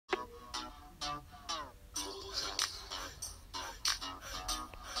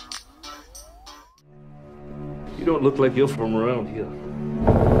You don't look like you're from around here.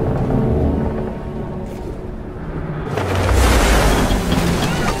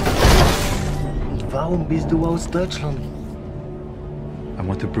 Warum bist du aus Deutschland? I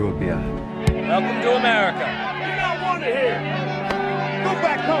want to brew a beer. Welcome to America. You're not wanted here. Go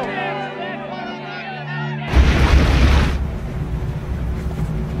back home.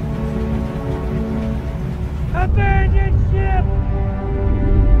 Abandon ship!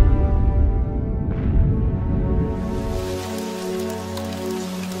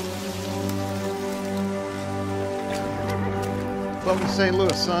 Welcome to St.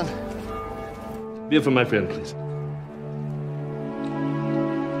 Louis, son. Beer for my friend, please.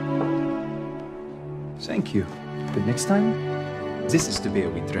 Thank you. But next time, this is the beer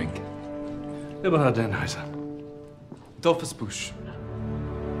we drink. Eberhard Dannheiser. Dolphus Busch.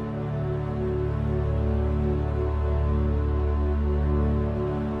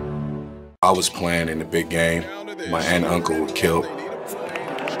 I was playing in the big game. My aunt and uncle were killed.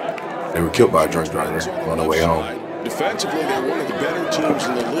 They were killed by a drunk driver on the way home. Defensively, they're one of the better teams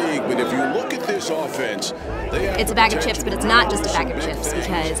in the league, but if you look at this offense, it's a bag of chips, but it's not just a bag of chips,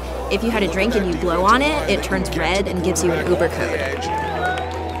 because if you had a drink and you blow on it, it turns red and gives you an Uber code.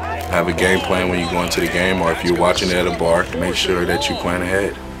 Have a game plan when you go into the game, or if you're watching it at a bar, make sure that you plan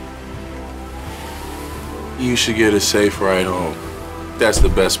ahead. You should get a safe ride home. That's the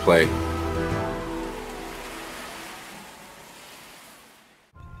best play.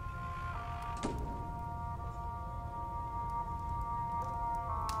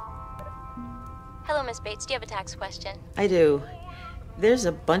 Hello, Miss Bates. Do you have a tax question? I do. There's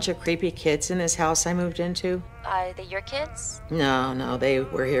a bunch of creepy kids in this house I moved into. Are they your kids? No, they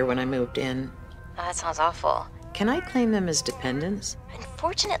were here when I moved in. Oh, that sounds awful. Can I claim them as dependents?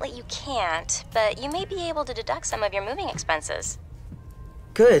 Unfortunately, you can't, but you may be able to deduct some of your moving expenses.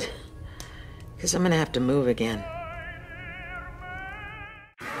 Good, because I'm gonna have to move again.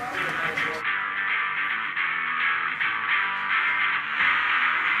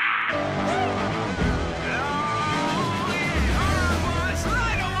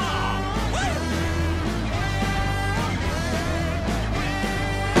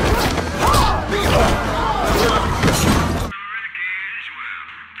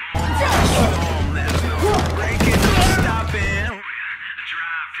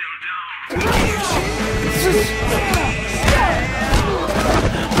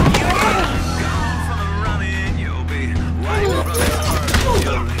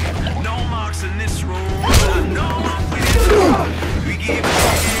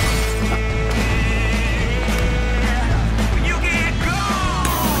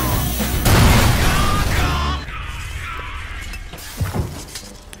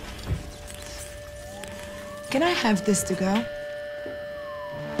 Can I have this to go?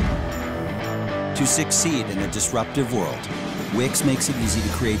 To succeed in a disruptive world, Wix makes it easy to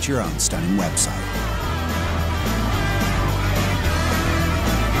create your own stunning website.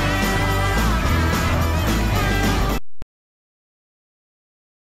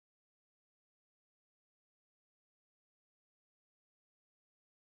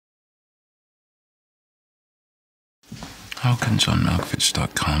 How can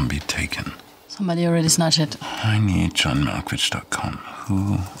JohnMalkovich.com be taken? Somebody already snatched it. I need JohnMalkovich.com.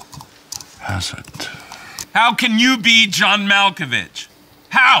 Who has it? How can you be John Malkovich?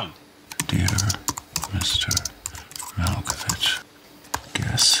 How? Dear Mr. Malkovich,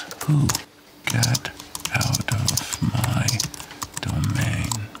 guess who? Get out of my domain.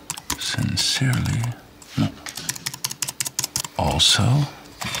 Sincerely. No. Also,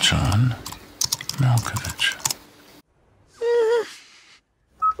 John Malkovich.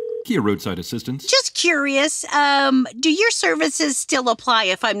 Kia roadside assistance. Just curious, do your services still apply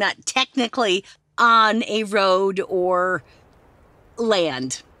if I'm not technically on a road or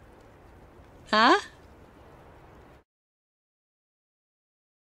land? Huh?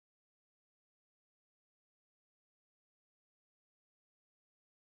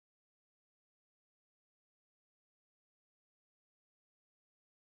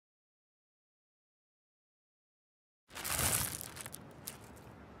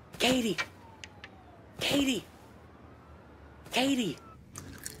 Katie. Katie. Katie.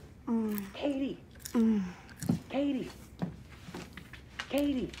 Katie. Katie. Katie.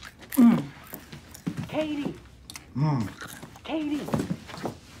 Katie. Katie.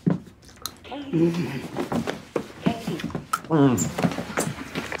 Katie. Katie.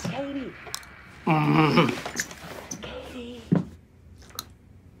 Katie.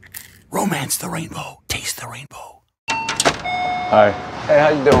 Romance the rainbow. Taste the rainbow. Hi. Hey, how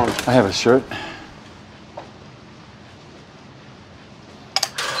you doing? I have a shirt.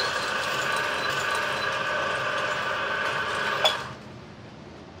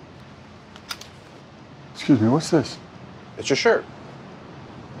 Excuse me, what's this? It's your shirt.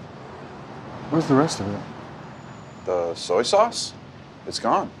 Where's the rest of it? The soy sauce? It's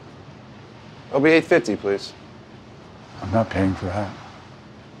gone. It'll be $8.50, please. I'm not paying for that.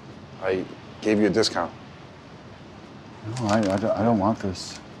 I gave you a discount. No, I don't want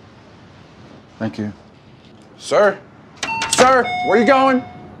this. Thank you. Sir? Sir, where you going?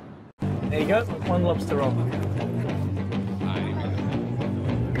 There you go, one lobster roll.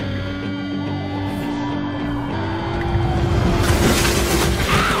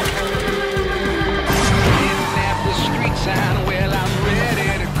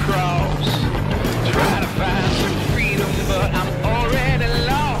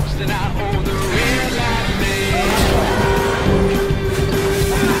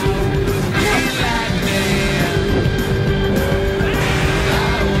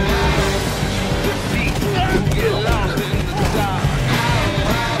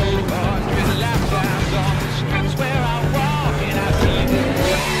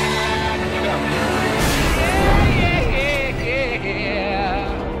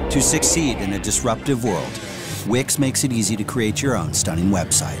 To succeed in a disruptive world, Wix makes it easy to create your own stunning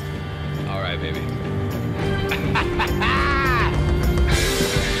website. All right, baby.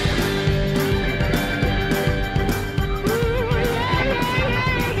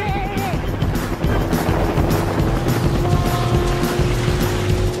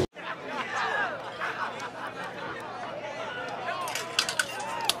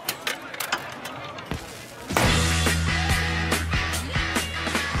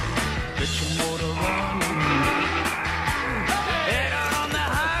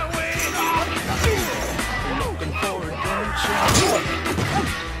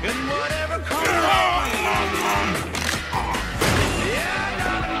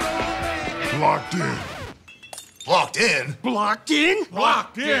 Locked in. Locked in? Blocked in?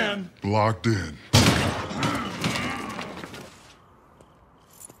 Locked in. Locked in.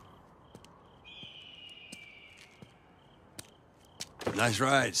 Nice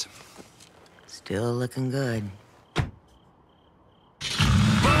rides. Still looking good.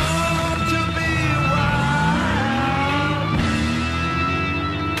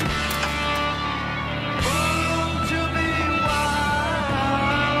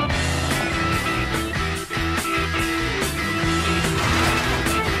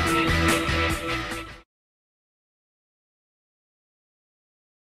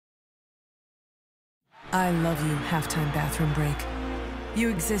 I love you, halftime bathroom break. You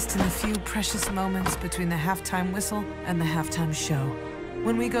exist in the few precious moments between the halftime whistle and the halftime show,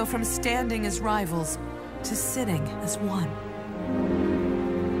 when we go from standing as rivals to sitting as one.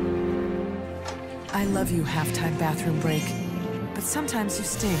 I love you, halftime bathroom break, but sometimes you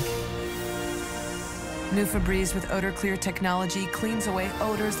stink. New Febreze with Odor Clear technology cleans away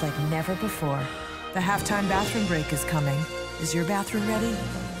odors like never before. The halftime bathroom break is coming. Is your bathroom ready?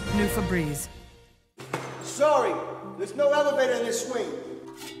 New Febreze. Sorry, there's no elevator in this swing.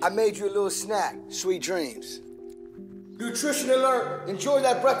 I made you a little snack, sweet dreams. Nutrition alert, enjoy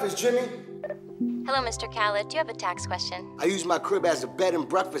that breakfast, Jimmy. Hello, Mr. Khaled. Do you have a tax question? I use my crib as a bed and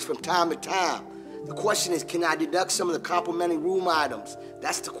breakfast from time to time. The question is, can I deduct some of the complimentary room items?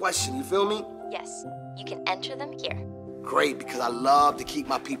 That's the question, you feel me? Yes, you can enter them here. Great, because I love to keep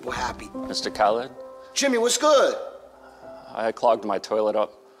my people happy. Mr. Khaled? Jimmy, what's good? I clogged my toilet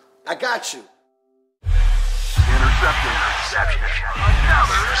up. I got you. Interception.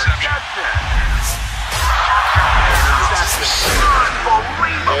 Another interception.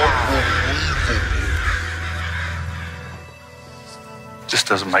 Unbelievable. Just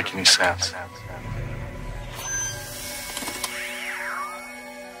doesn't make any sense.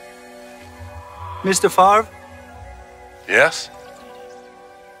 Mr. Favre, Yes?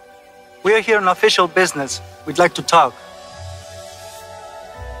 we are here on official business. We'd like to talk.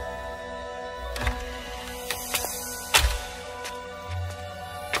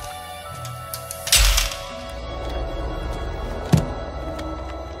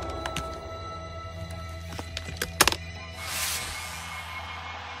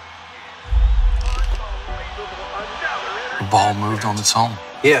 The ball moved on its own.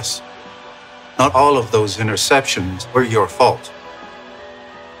 Yes. Not all of those interceptions were your fault.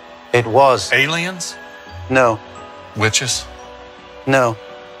 It was. Aliens? No. Witches? No.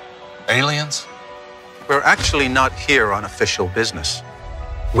 Aliens? We're actually not here on official business.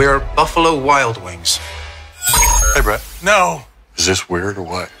 We're Buffalo Wild Wings. Hey, Brett. No! Is this weird or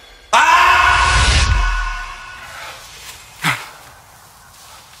what?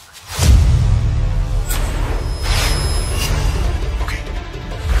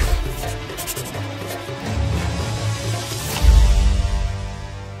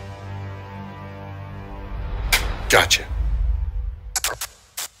 Gotcha.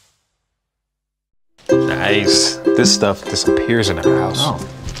 Nice. This stuff disappears in our house. Oh,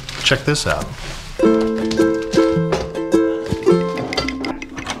 check this out.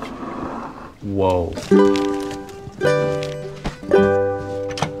 Whoa.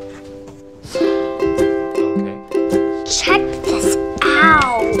 Check this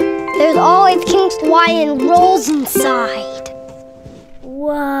out. There's always King's Hawaiian rolls inside.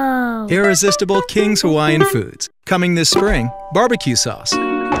 Whoa. Irresistible King's Hawaiian Foods. Coming this spring, barbecue sauce.